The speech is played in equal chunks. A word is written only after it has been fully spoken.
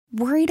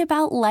Worried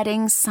about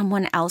letting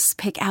someone else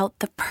pick out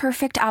the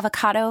perfect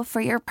avocado for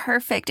your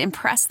perfect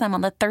impress them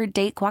on the third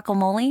date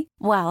guacamole?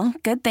 Well,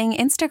 good thing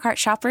Instacart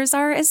shoppers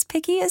are as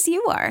picky as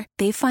you are.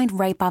 They find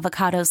ripe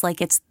avocados like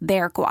it's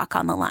their guac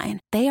on the line.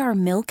 They are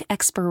milk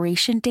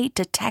expiration date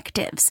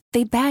detectives.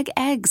 They bag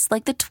eggs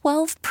like the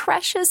 12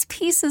 precious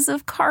pieces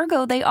of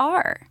cargo they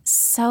are.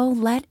 So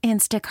let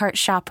Instacart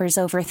shoppers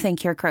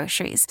overthink your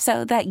groceries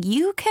so that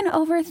you can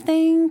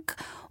overthink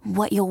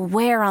what you'll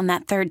wear on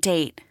that third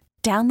date.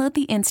 Download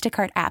the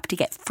Instacart app to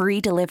get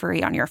free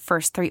delivery on your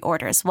first 3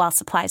 orders while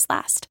supplies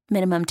last.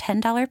 Minimum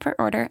 $10 per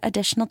order.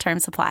 Additional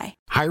terms apply.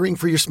 Hiring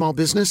for your small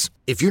business?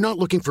 If you're not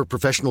looking for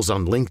professionals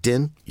on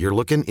LinkedIn, you're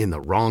looking in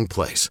the wrong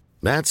place.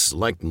 That's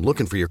like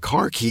looking for your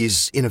car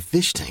keys in a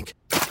fish tank.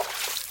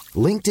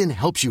 LinkedIn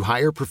helps you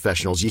hire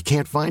professionals you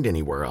can't find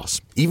anywhere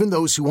else, even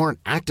those who aren't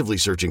actively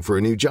searching for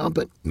a new job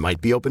but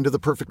might be open to the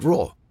perfect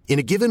role. In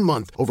a given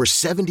month, over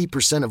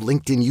 70% of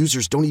LinkedIn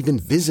users don't even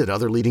visit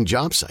other leading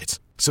job sites.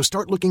 So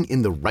start looking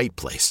in the right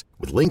place.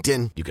 With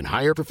LinkedIn, you can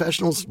hire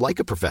professionals like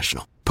a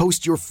professional.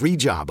 Post your free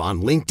job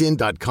on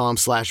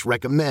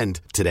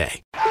linkedin.com/recommend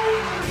today.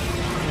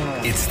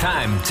 It's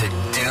time to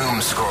doom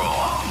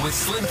scroll with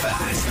Slim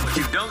Fast. What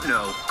you don't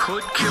know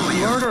could kill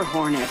you. Murder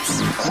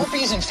hornets.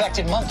 Herpes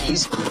infected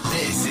monkeys.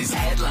 This is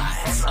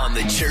Headlines on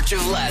the Church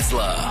of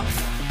Laszlo.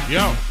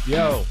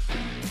 Yo.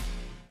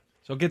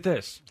 So get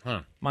this.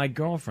 My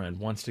girlfriend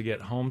wants to get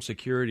home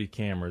security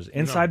cameras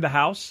inside the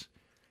house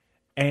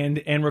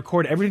and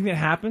record everything that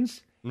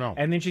happens. No.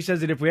 And then she says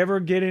that if we ever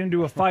get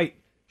into a fight,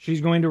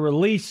 she's going to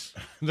release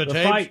the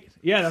tapes? fight.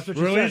 Yeah, that's what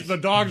she says. Release the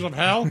dogs of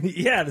hell?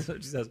 Yeah, that's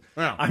what she says.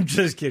 Yeah. I'm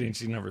just kidding.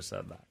 She never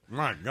said that.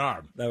 My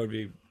God. That would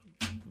be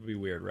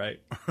weird,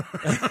 right?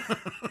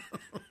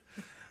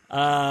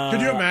 Could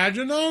you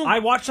imagine, though? I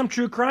watched some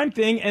true crime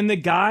thing, and the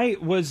guy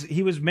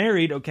was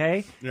married,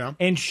 okay? Yeah.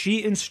 And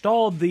she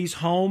installed these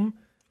home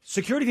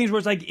security things where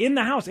it's like in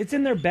the house. It's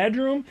in their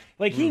bedroom.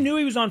 Like, he knew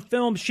he was on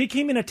film. She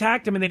came and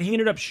attacked him, and then he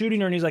ended up shooting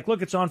her, and he's like,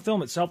 look, it's on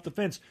film. It's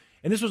self-defense.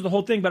 And this was the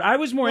whole thing. But I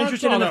was more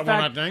interested in the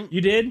fact... You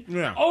did?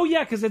 Yeah. Oh,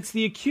 yeah, because it's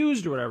The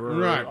Accused or whatever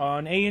Right.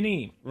 on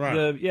A&E.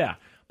 Right. Yeah.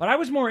 But I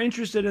was more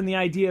interested in the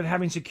idea of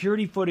having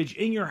security footage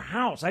in your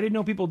house. I didn't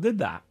know people did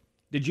that.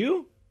 Did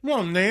you?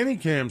 Well, nanny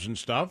cams and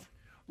stuff.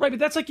 Right, but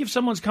that's like if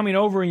someone's coming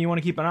over and you want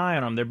to keep an eye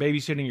on them. They're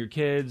babysitting your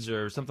kids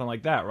or something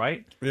like that,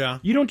 right? Yeah.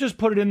 You don't just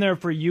put it in there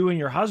for you and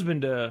your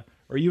husband to,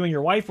 or you and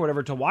your wife or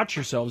whatever to watch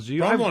yourselves, do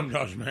you? Someone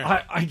does, man.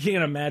 I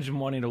can't imagine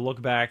wanting to look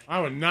back.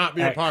 I would not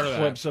be a at part of that.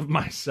 clips of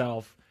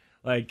myself.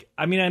 Like,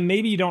 I mean,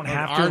 maybe you don't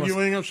have to.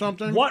 Arguing or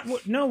something?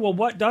 No, well,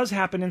 what does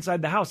happen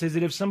inside the house? Is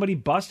it if somebody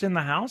busts in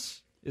the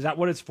house? Is that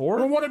what it's for?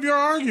 Well, what if you're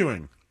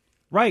arguing?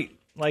 Right.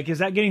 Like, is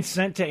that getting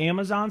sent to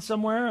Amazon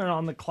somewhere and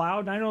on the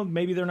cloud? I know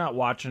maybe they're not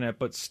watching it,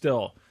 but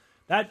still.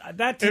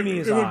 That to me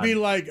is It odd. would be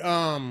like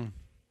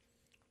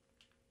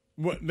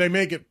they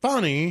make it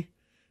funny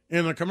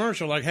in the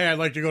commercial, like, hey, I'd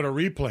like to go to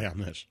replay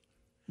on this.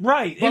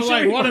 Right. But,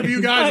 like, what if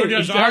you guys right, were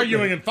just exactly.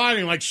 arguing and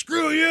fighting, like,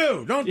 screw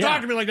you, don't talk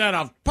to me like that,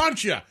 I'll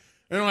punch you. And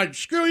they're like,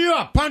 screw you,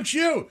 I'll punch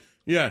you.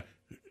 Yeah,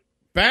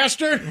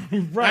 bastard.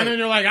 Right. And then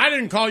you're like, I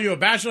didn't call you a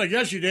bastard. Like,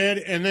 yes, you did.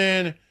 And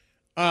then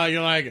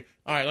you're like,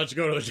 all right, let's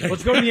go to the tape.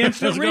 Let's go to the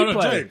instant Let's go to the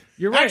replay. tape.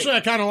 You're right. Actually,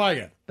 I kind of like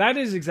it. That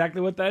is exactly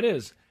what that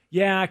is.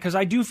 Yeah, because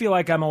I do feel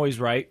like I'm always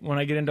right when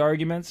I get into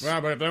arguments.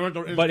 Yeah, but if they went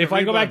to But if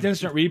I go back to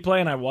instant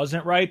replay and I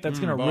wasn't right, that's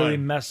going to boy. really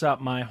mess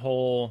up my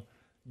whole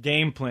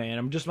game plan.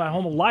 I'm just my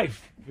whole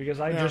life because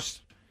I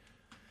just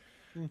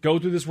go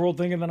through this world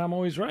thinking that I'm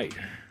always right.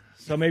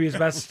 So maybe it's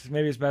best.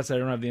 Maybe it's best that I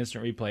don't have the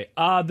instant replay.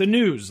 The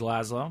news,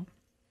 Laszlo.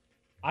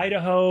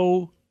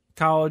 Idaho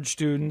college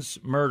students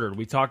murdered.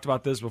 We talked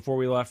about this before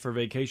we left for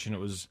vacation. It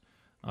was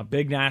a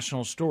big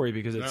national story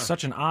because it's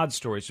such an odd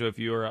story. So if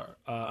you're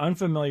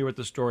unfamiliar with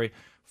the story,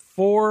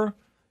 4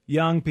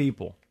 young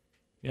people,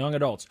 young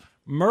adults,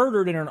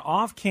 murdered in an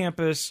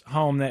off-campus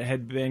home that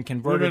had been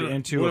converted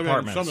into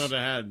apartments. Something that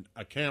had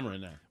a camera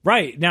in there.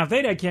 Right. Now, if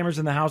they'd had cameras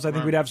in the house, I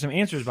think we'd have some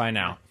answers by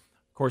now.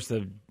 Of course,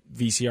 the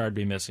VCR would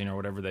be missing or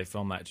whatever they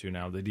film that to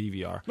now, the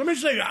DVR. Let me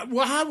say,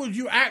 well, how would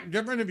you act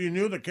different if you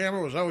knew the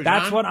camera was always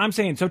That's on? what I'm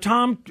saying. So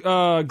Tom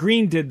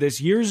Green did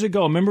this years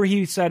ago. Remember,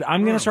 he said,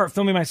 I'm going to start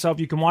filming myself.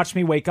 You can watch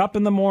me wake up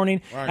in the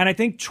morning. Right. And I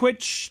think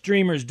Twitch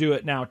streamers do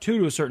it now, too,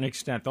 to a certain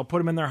extent. They'll put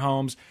them in their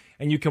homes,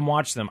 and you can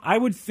watch them. I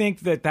would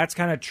think that that's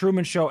kind of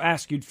Truman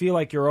Show-esque. You'd feel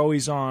like you're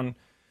always on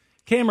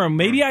camera.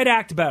 Maybe I'd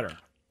act better.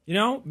 You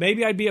know?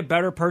 Maybe I'd be a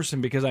better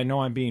person because I know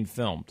I'm being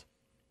filmed.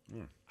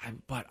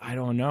 But I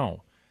don't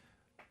know.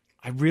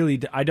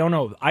 I don't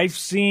know. I've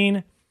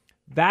seen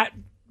that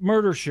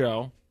murder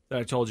show that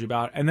I told you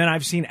about, and then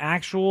I've seen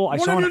actual. What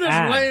I saw if an you're just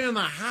ad. laying in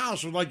the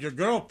house with, like, your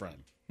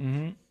girlfriend,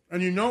 and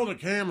you know the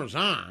camera's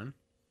on,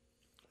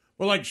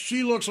 well, like,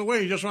 she looks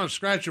away, you just want to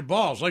scratch your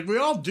balls. Like, we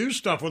all do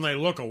stuff when they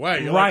look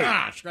away. You're Right.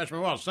 like, scratch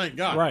my balls, thank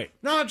God. Right.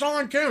 No, it's all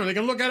on camera. They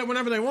can look at it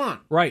whenever they want.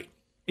 Right.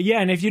 Yeah,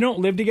 and if you don't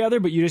live together,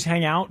 but you just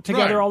hang out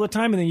together Right. all the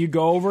time, and then you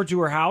go over to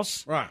her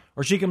house, Right.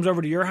 or she comes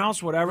over to your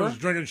house, whatever. Was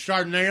drinking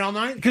Chardonnay all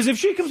night? Because if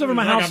she comes over to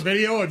my Like house, a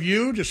video of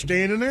you just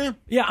standing there?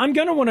 yeah, I'm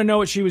going to want to know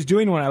what she was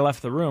doing when I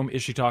left the room.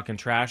 Is she talking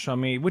trash on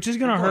me? Which is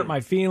going to hurt my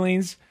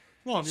feelings.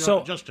 Well, if you're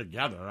So- just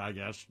together, I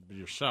guess,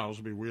 yourselves,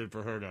 it'd be weird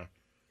for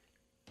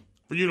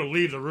you to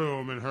leave the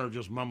room and her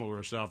just mumble to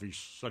herself, he's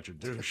such a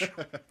douche.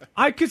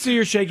 I could see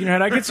her shaking her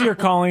head. I could see her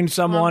calling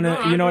someone,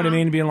 No, you know what I no.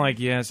 mean, being like,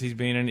 yes, he's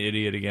being an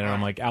idiot again. And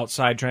I'm like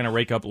outside trying to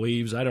rake up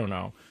leaves. I don't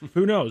know.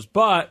 Who knows?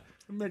 But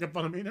You're making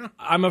fun of me now?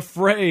 I'm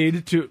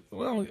afraid to,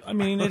 well, I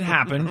mean, it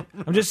happened.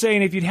 I'm just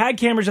saying, if you'd had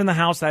cameras in the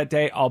house that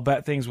day, I'll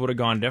bet things would have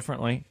gone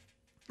differently.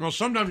 Well,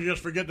 sometimes you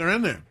just forget they're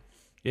in there.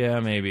 Yeah,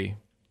 maybe.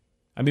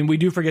 I mean, we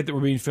do forget that we're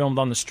being filmed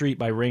on the street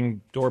by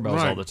Ring doorbells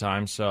Right. all the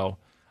time, so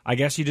I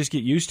guess you just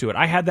get used to it.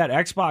 I had that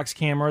Xbox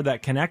camera,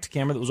 that Kinect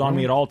camera that was on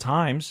me at all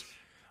times.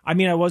 I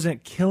mean, I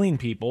wasn't killing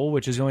people,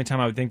 which is the only time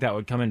I would think that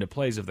would come into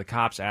play is if the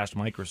cops asked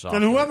Microsoft.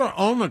 And whoever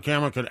owned the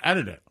camera could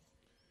edit it.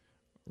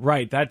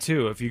 Right, that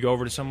too. If you go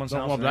over to someone's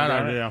house. Love and that they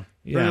got it. idea.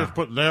 They Yeah. just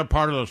put their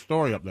part of the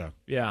story up there.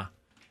 Yeah.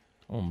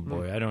 Oh,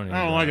 boy, I don't even I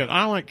don't know. like it.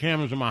 I don't like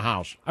cameras in my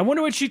house. I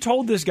wonder what she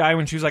told this guy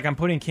when she was like, I'm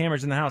putting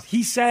cameras in the house.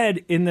 He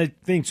said in the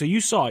thing, so you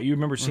saw it, you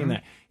remember seeing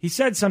that. He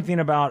said something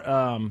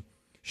about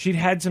she'd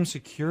had some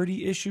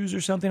security issues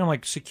or something. I'm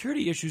like,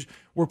 security issues?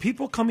 Were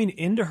people coming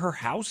into her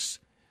house?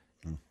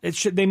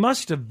 They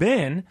must have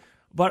been.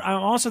 But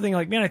I'm also thinking,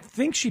 like, man, I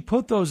think she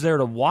put those there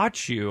to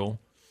watch you.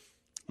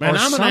 Man, or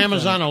I'm something. an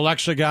Amazon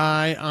Alexa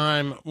guy.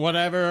 I'm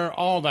whatever,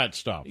 all that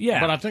stuff. Yeah.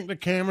 But I think the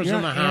cameras You're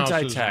in the house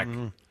anti-tech.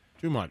 is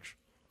too much.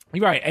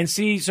 Right. And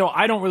see, so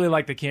I don't really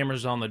like the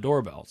cameras on the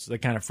doorbells. They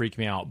kind of freak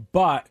me out.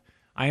 But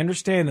I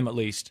understand them at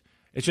least.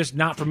 It's just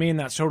not for me, and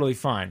that's totally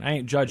fine. I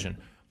ain't judging.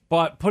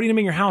 But putting them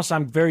in your house,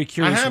 I'm very I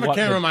curious. have a what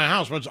camera in my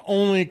house, but it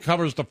only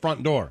covers the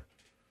front door.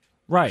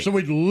 Right. So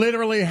we'd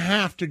literally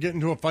have to get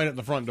into a fight at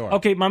the front door.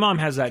 Okay, my mom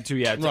has that too,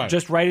 yeah. Right.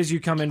 Just right as you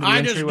come into the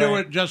I just entryway. do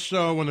it just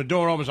so when the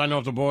door opens, I know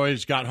if the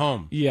boys got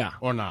home. Yeah.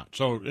 Or not.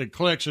 So it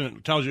clicks and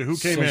it tells you who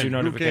came Sends in. you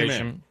Who notification.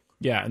 came in.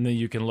 Yeah, and then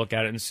you can look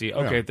at it and see,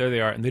 okay, Yeah. there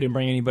they are. And they didn't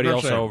bring anybody They're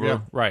else safe, over. yeah.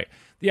 Right.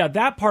 Yeah,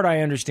 that part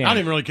I understand. I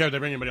didn't really care if they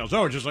bring anybody else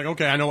over. Just like,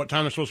 okay, I know what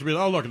time they're supposed to be.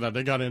 Oh, look at that.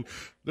 They got in.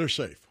 They're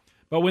safe.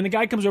 But when the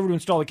guy comes over to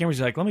install the cameras,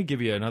 he's like, let me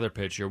give you another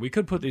picture. We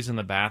could put these in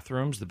the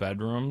bathrooms, the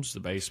bedrooms, the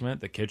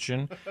basement, the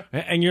kitchen.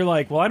 And you're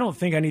like, well, I don't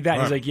think I need that.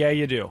 He's Right. like, yeah,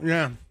 you do.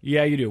 Yeah.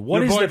 Yeah, you do. What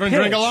Your is the boyfriend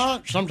drink a pitch?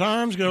 lot?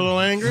 Sometimes get a little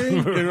angry,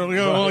 get a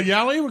little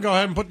yelly. We'll go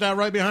ahead and put that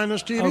right behind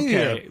this TV here.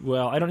 Okay,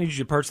 well, I don't need you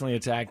to personally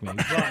attack me.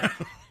 But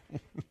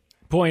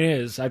point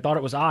is, I thought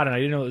it was odd, and I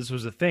didn't know this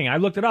was a thing. I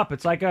looked it up.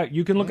 It's like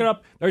you can look it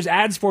up. There's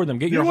ads for them.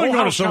 Get You your whole wouldn't go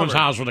to house someone's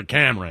covered. house with a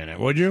camera in it,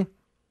 would you?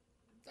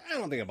 I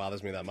don't think it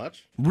bothers me that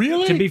much.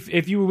 Really? To be,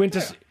 if you went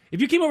to,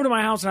 if you came over to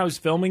my house and I was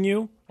filming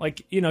you,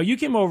 like you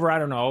came over, I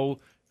don't know,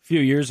 a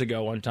few years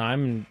ago one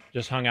time and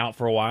just hung out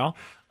for a while.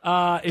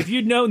 If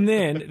you'd known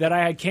then that I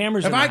had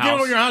cameras If in the I house, came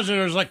over your house and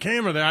there's a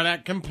camera there, I'd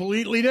act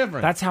completely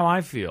different. that's how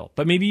I feel.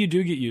 But maybe you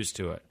do get used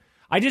to it.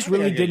 I just think I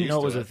really get didn't used know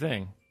it to was a it.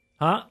 thing,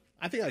 huh?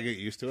 I think I get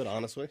used to it,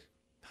 honestly.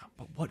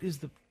 But what is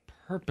the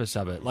purpose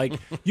of it? Like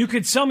you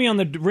could sell me on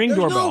the Ring There's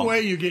doorbell no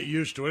way you get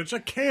used to it. It's a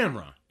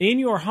camera. in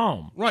your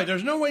home. Right.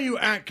 There's no way you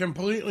act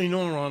completely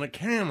normal on a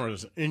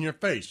camera's in your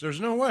face. There's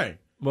no way.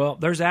 Well,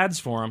 there's ads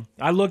for them.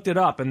 I looked it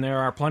up, and there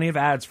are plenty of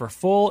ads for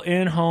full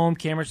in-home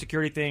camera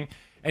security thing.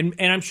 And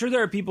I'm sure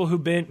there are people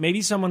who've been,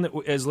 maybe someone that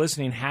is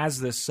listening has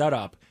this set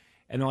up,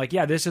 and they're like,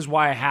 yeah, this is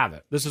why I have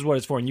it. This is what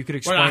it's for, and you could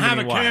explain But I to have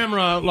me a why.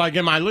 camera like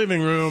in my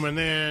living room, and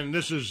then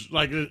this is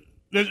like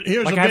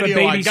here's Like a I have a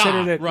video I babysitter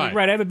got. that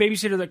right. I have a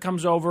babysitter that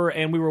comes over,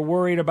 and we were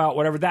worried about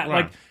whatever that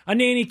Right. like a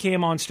nanny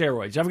cam on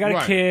steroids. I've got a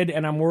Right. kid,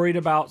 and I'm worried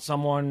about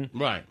someone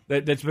Right.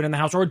 that's been in the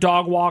house, or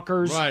dog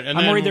walkers. Right, and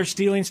I'm then- worried they're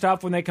stealing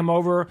stuff when they come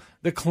over.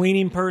 The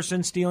cleaning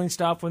person stealing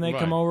stuff when they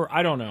come Right. over.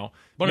 I don't know.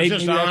 But Maybe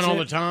it's just on that's all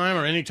it. the time,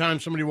 or anytime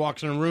somebody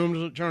walks in a room,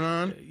 does it turn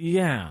on?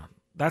 Yeah,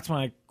 that's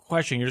my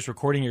question. You're just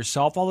recording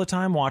yourself all the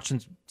time,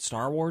 watching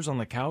Star Wars on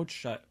the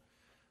couch.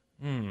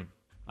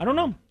 I don't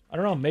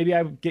know. Maybe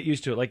I get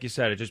used to it. Like you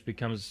said, it just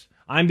becomes.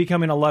 I'm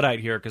becoming a Luddite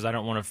here because I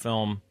don't want to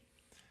film,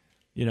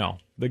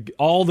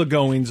 all the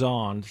goings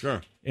on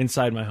Sure.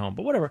 inside my home.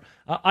 But whatever.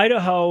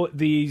 Idaho,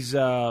 these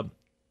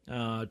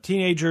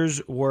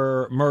teenagers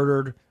were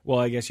murdered. Well,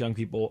 I guess young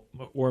people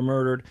were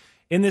murdered.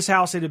 In this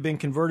house, it had been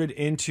converted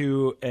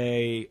into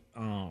a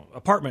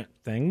apartment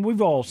thing.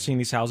 We've all seen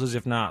these houses,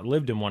 if not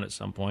lived in one at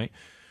some point.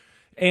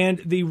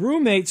 And the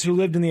roommates who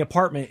lived in the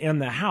apartment in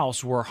the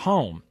house were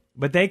home.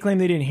 But they claim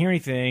they didn't hear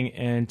anything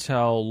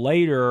until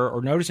later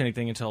or notice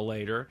anything until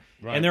later.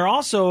 Right. And they're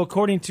also,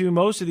 according to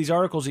most of these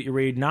articles that you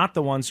read, not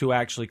the ones who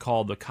actually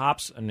called the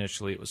cops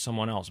initially. It was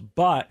someone else.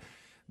 But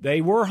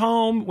they were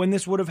home when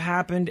this would have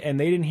happened, and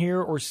they didn't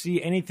hear or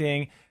see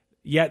anything,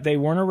 yet they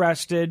weren't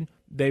arrested.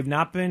 They've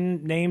not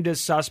been named as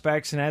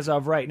suspects. And as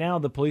of right now,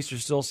 the police are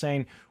still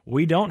saying,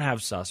 we don't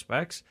have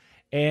suspects.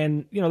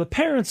 And, the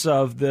parents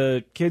of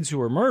the kids who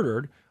were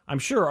murdered, I'm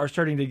sure, are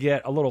starting to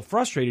get a little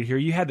frustrated here.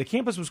 You had the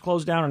campus was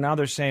closed down, and now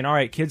they're saying, all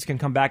right, kids can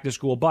come back to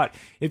school. But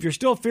if you're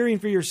still fearing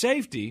for your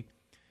safety,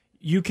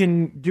 you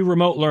can do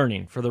remote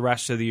learning for the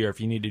rest of the year if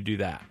you need to do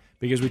that,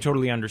 because we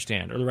totally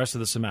understand, or the rest of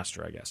the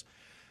semester, I guess.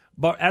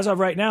 But as of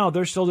right now,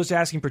 they're still just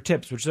asking for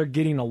tips, which they're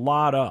getting a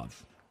lot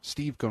of.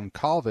 Steve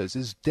Goncalves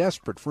is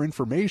desperate for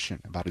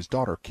information about his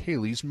daughter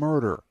Kaylee's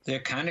murder. They're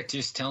kind of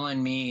just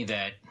telling me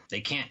that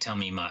they can't tell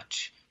me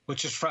much,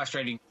 which is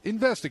frustrating.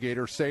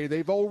 Investigators say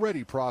they've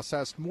already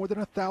processed more than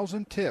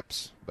 1,000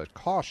 tips, but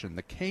caution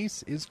the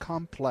case is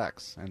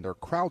complex, and they're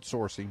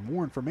crowdsourcing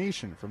more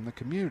information from the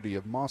community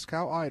of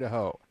Moscow,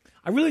 Idaho.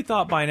 I really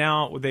thought by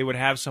now they would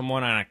have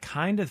someone, and I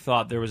kind of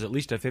thought there was at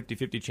least a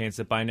 50-50 chance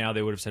that by now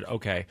they would have said,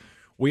 okay,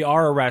 we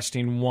are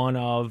arresting one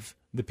of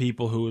the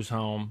people who was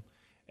home.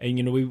 And,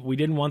 you know, we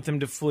didn't want them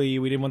to flee.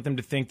 We didn't want them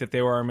to think that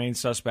they were our main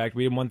suspect.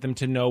 We didn't want them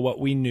to know what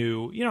we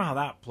knew. You know how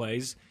that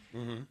plays.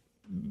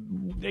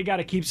 Mm-hmm. They got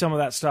to keep some of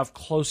that stuff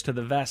close to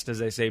the vest, as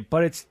they say.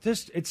 But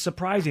it's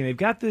surprising. They've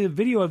got the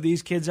video of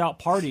these kids out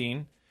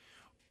partying.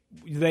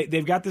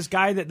 They've got this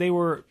guy that they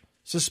were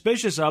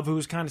suspicious of who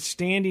was kind of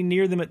standing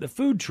near them at the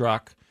food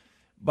truck.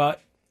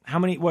 But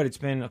it's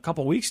been a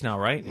couple weeks now,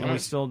 right? And we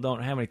still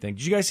don't have anything.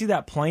 Did you guys see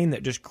that plane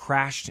that just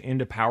crashed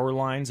into power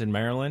lines in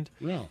Maryland?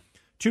 No.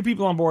 2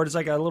 people on board. It's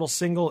like a little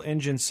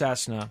single-engine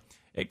Cessna.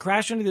 It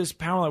crashed into this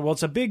power line. Well,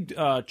 it's a big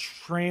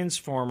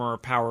transformer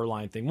power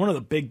line thing, one of the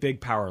big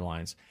power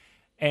lines.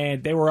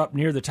 And they were up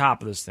near the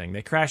top of this thing.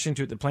 They crashed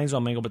into it. The plane's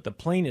all mangled, but the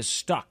plane is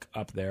stuck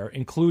up there,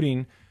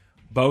 including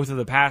both of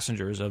the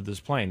passengers of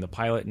this plane, the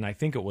pilot and I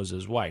think it was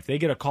his wife. They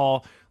get a call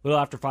a little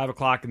after 5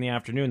 o'clock in the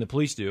afternoon, the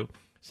police do,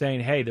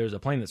 saying, hey, there's a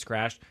plane that's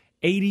crashed.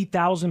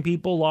 80,000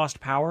 people lost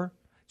power.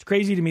 It's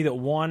crazy to me that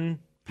one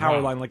power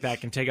line like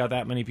that can take out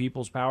that many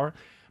people's power.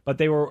 But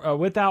they were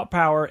without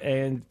power,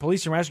 and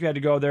police and rescue had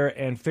to go there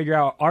and figure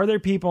out, are there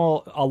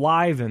people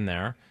alive in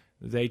there?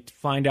 They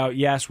find out,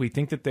 yes, we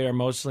think that they are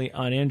mostly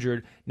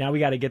uninjured. Now we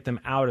got to get them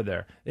out of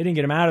there. They didn't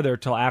get them out of there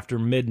till after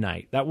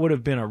midnight. That would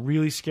have been a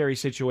really scary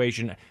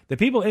situation. The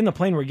people in the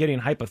plane were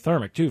getting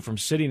hypothermic, too, from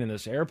sitting in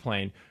this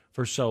airplane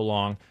for so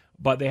long.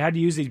 But they had to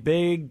use these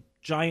big,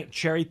 giant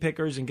cherry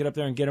pickers and get up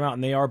there and get them out,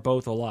 and they are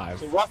both alive.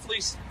 So roughly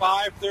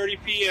 5:30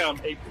 p.m.,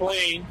 a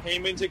plane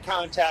came into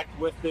contact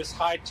with this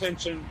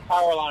high-tension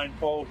power line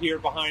pole here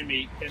behind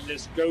me in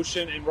this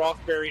Goshen and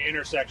Rothbury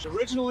intersection.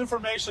 Original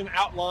information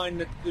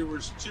outlined that there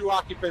was 2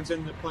 occupants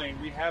in the plane.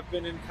 We have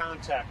been in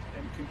contact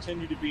and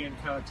continue to be in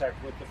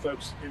contact with the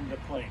folks in the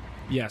plane.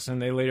 Yes, and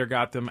they later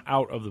got them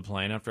out of the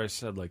plane after I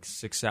said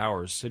 6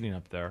 hours sitting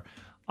up there.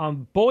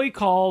 Boy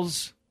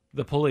calls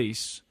the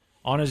police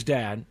on his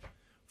dad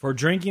for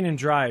drinking and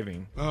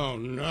driving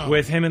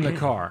with him in the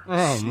car.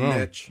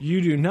 You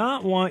do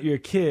not want your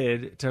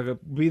kid to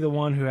be the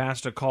one who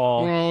has to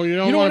call. Well, you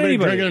don't want to be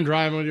drinking and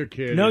driving with your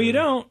kid. No, you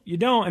don't. You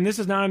don't. And this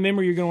is not a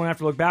memory you're going to have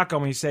to look back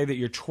on when you say that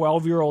your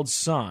 12-year-old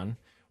son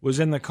was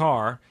in the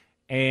car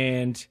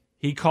and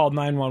he called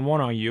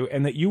 911 on you,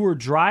 and that you were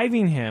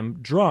driving him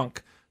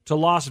drunk to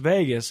Las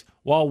Vegas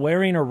while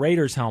wearing a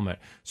Raiders helmet.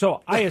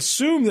 So I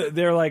assume that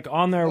they're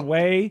on their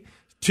way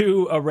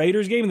to a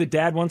Raiders game, and the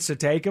dad wants to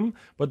take him.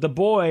 But the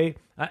boy,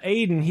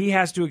 Aiden, he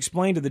has to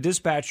explain to the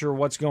dispatcher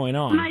what's going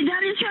on. My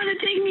dad is trying to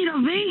take me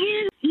to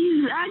Vegas.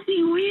 He's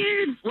acting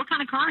weird. What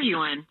kind of car are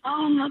you in? A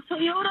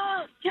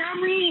Toyota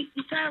Camry.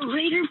 It's got a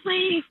Raider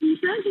plate. He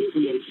says he's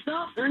getting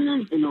stuck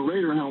in a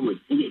Raider helmet.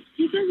 He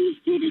says he's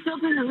getting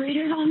stuck in a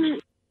Raider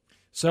helmet.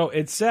 So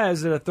it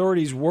says that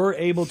authorities were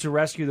able to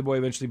rescue the boy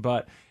eventually,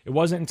 but it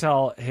wasn't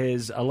until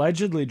his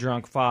allegedly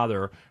drunk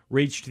father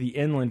reached the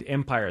Inland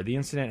Empire. The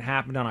incident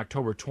happened on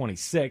October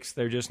 26th.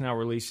 They're just now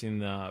releasing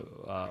the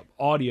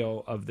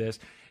audio of this.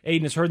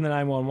 Aiden has heard the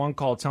 911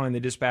 call telling the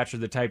dispatcher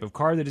the type of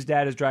car that his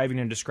dad is driving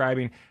and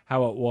describing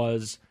how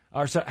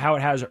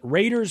it has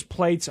Raiders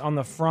plates on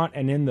the front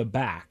and in the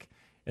back.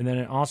 And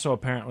then also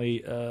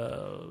apparently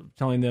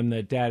telling them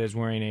that dad is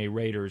wearing a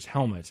Raiders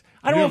helmet.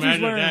 I don't know if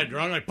he's wearing... Dad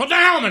drunk, put the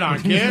helmet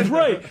on, kid.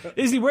 Right.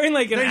 Is he wearing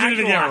an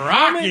actual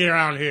rocky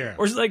around here?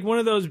 Or is it one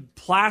of those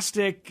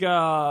plastic,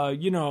 I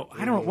don't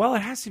know. Well,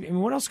 it has to be. I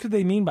mean, what else could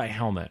they mean by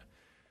helmet?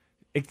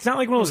 It's not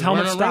like one of those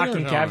helmet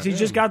stocking caps. He's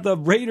just got the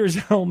Raiders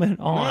helmet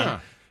on. Yeah.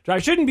 I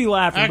shouldn't be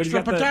laughing, but he's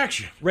got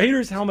protection. The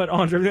Raiders helmet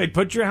on. They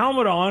put your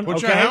helmet on.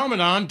 Put your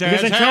helmet on.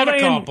 Dad's had a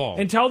couple.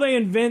 Until they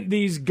invent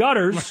these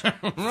gutters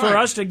right. for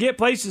us to get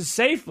places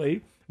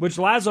safely, which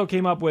Lazo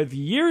came up with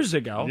years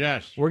ago.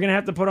 Yes. We're going to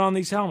have to put on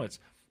these helmets.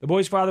 The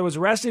boy's father was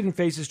arrested and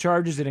faces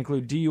charges that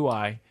include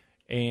DUI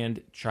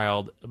and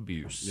child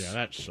abuse. Yeah,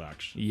 that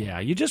sucks.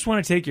 Yeah, you just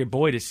want to take your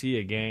boy to see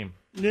a game.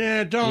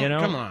 Yeah, don't.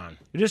 Come on.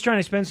 You're just trying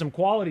to spend some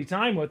quality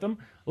time with them.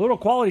 A little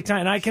quality time.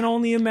 And I can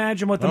only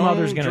imagine what the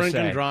mother's going to say. Don't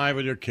drink and drive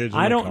with your kids in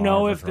I the don't car,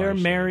 know if they're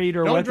married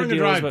or what the deal is. Don't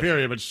drink and drive,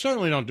 period, but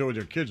certainly don't do it with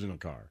your kids in the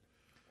car.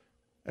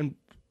 And,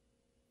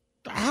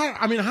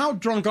 how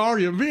drunk are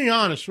you? Being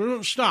honest,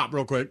 stop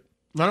real quick.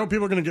 I know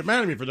people are going to get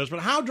mad at me for this, but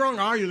how drunk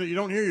are you that you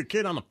don't hear your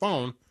kid on the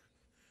phone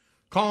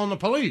calling the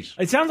police?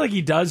 It sounds like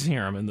he does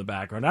hear him in the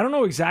background. I don't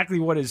know exactly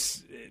what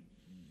his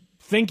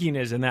thinking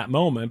is in that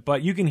moment,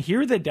 but you can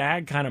hear the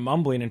dad kind of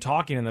mumbling and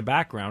talking in the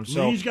background.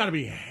 So he's got to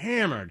be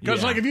hammered.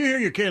 Because, like, if you hear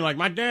your kid, like,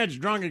 my dad's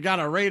drunk and got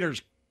a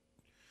Raiders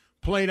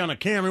plate on a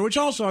Camry, which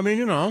also, I mean,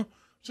 you know,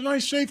 it's a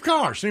nice, safe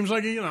car. Seems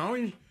like, you know,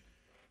 he's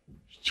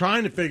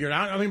trying to figure it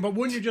out. I mean, but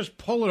wouldn't you just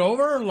pull it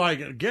over?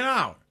 Like, get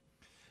out.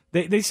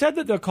 They said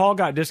that the call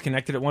got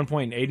disconnected at one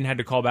point and Aiden had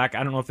to call back.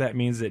 I don't know if that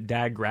means that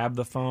dad grabbed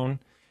the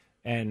phone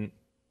and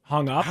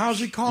hung up. How's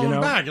he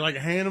calling back? You like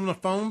hand him the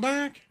phone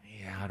back?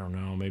 Yeah, I don't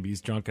know. Maybe he's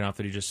drunk enough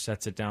that he just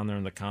sets it down there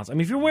in the console. I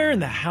mean, if you're wearing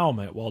the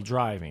helmet while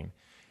driving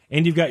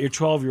and you've got your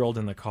 12-year-old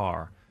in the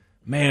car,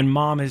 man,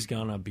 mom is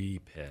going to be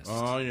pissed.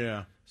 Oh,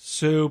 yeah.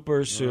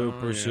 Super pissed.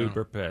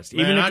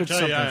 Man, Even if I it's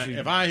tell something you,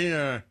 if I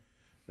hear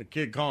the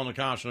kid calling the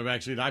cops in the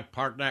backseat, I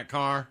park that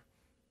car,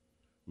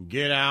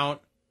 get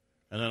out,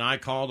 and then I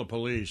call the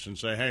police and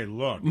say, hey,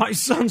 look. My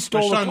son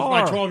stole the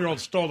car. My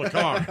 12-year-old stole the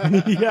car.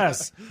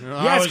 Yes. You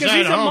know, yes, because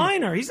he's a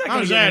minor. He's not I going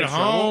to was get at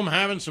home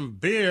having some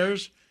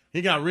beers.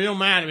 He got real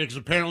mad at me because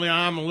apparently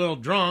I'm a little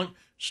drunk.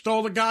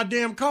 Stole the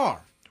goddamn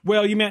car.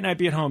 Well, you might not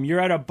be at home. You're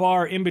at a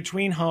bar in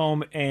between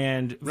home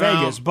and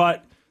Vegas,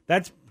 but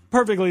that's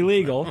perfectly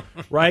legal,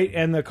 right?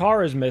 And the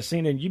car is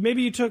missing, and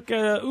maybe you took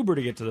Uber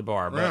to get to the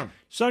bar. But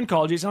son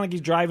called you. It's not like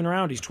he's driving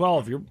around. He's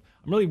 12. I'm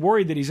really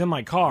worried that he's in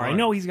my car. Right. I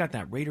know he's got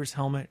that Raiders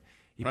helmet.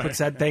 He puts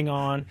that thing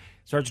on,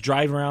 starts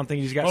driving around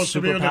thinking he's got supposed superpowers.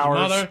 To be with his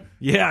mother?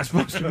 Yeah,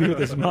 supposed to be with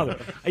his mother.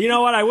 You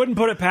know what? I wouldn't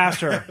put it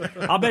past her.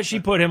 I'll bet she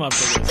put him up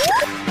for this.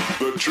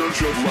 The Church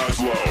of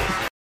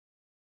Laszlo.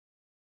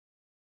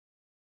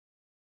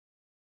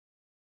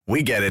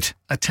 We get it.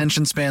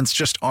 Attention spans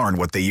just aren't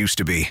what they used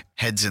to be.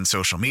 Heads in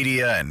social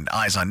media and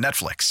eyes on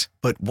Netflix.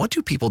 But what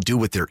do people do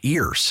with their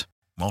ears?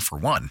 Well, for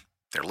one,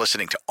 they're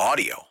listening to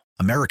audio.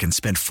 Americans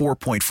spend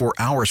 4.4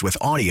 hours with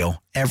audio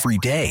every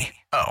day.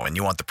 Oh, and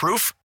you want the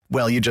proof?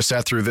 Well, you just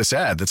sat through this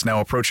ad that's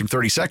now approaching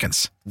 30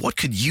 seconds. What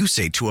could you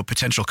say to a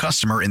potential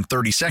customer in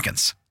 30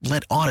 seconds?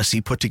 Let Odyssey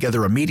put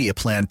together a media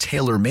plan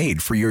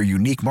tailor-made for your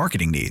unique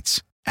marketing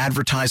needs.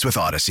 Advertise with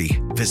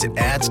Odyssey. Visit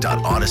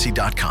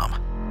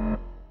ads.odyssey.com.